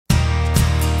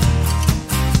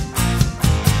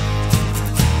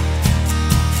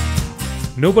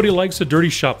Nobody likes a dirty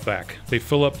shop vac. They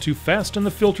fill up too fast and the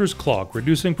filters clog,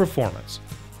 reducing performance.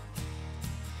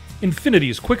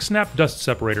 Infinity's Quick Snap Dust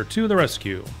Separator to the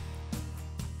rescue.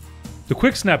 The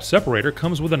Quick Snap Separator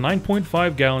comes with a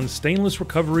 9.5 gallon stainless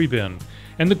recovery bin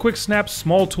and the Quick Snap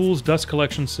Small Tools Dust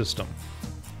Collection System.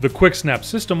 The Quick Snap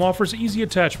system offers easy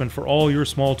attachment for all your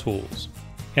small tools.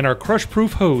 And our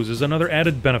crush-proof hose is another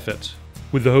added benefit.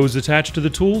 With the hose attached to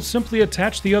the tool, simply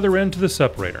attach the other end to the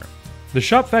separator. The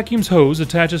Shop Vacuum's hose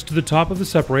attaches to the top of the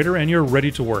separator and you're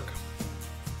ready to work.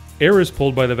 Air is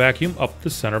pulled by the vacuum up the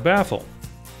center baffle.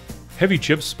 Heavy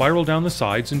chips spiral down the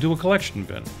sides into a collection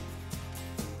bin.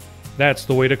 That's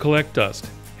the way to collect dust.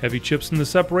 Heavy chips in the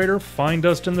separator, fine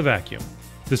dust in the vacuum.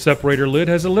 The separator lid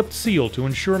has a lipped seal to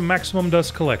ensure maximum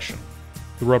dust collection.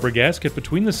 The rubber gasket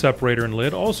between the separator and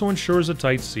lid also ensures a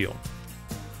tight seal.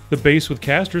 The base with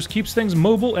casters keeps things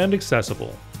mobile and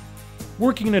accessible.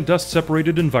 Working in a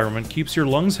dust-separated environment keeps your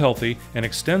lungs healthy and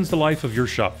extends the life of your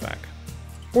shop vac.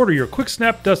 Order your Quick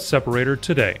Snap Dust Separator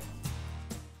today.